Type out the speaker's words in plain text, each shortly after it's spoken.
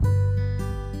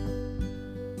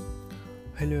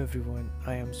Hello everyone,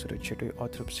 I am Suraj Chetty,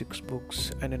 author of 6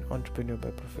 books and an entrepreneur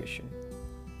by profession.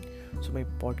 So my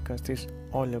podcast is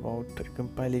all about a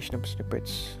compilation of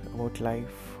snippets about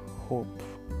life, hope,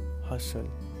 hustle,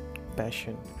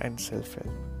 passion and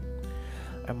self-help.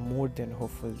 I'm more than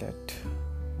hopeful that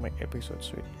my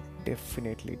episodes will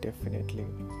definitely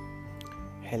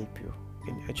help you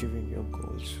in achieving your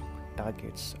goals,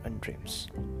 targets and dreams.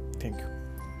 Thank you.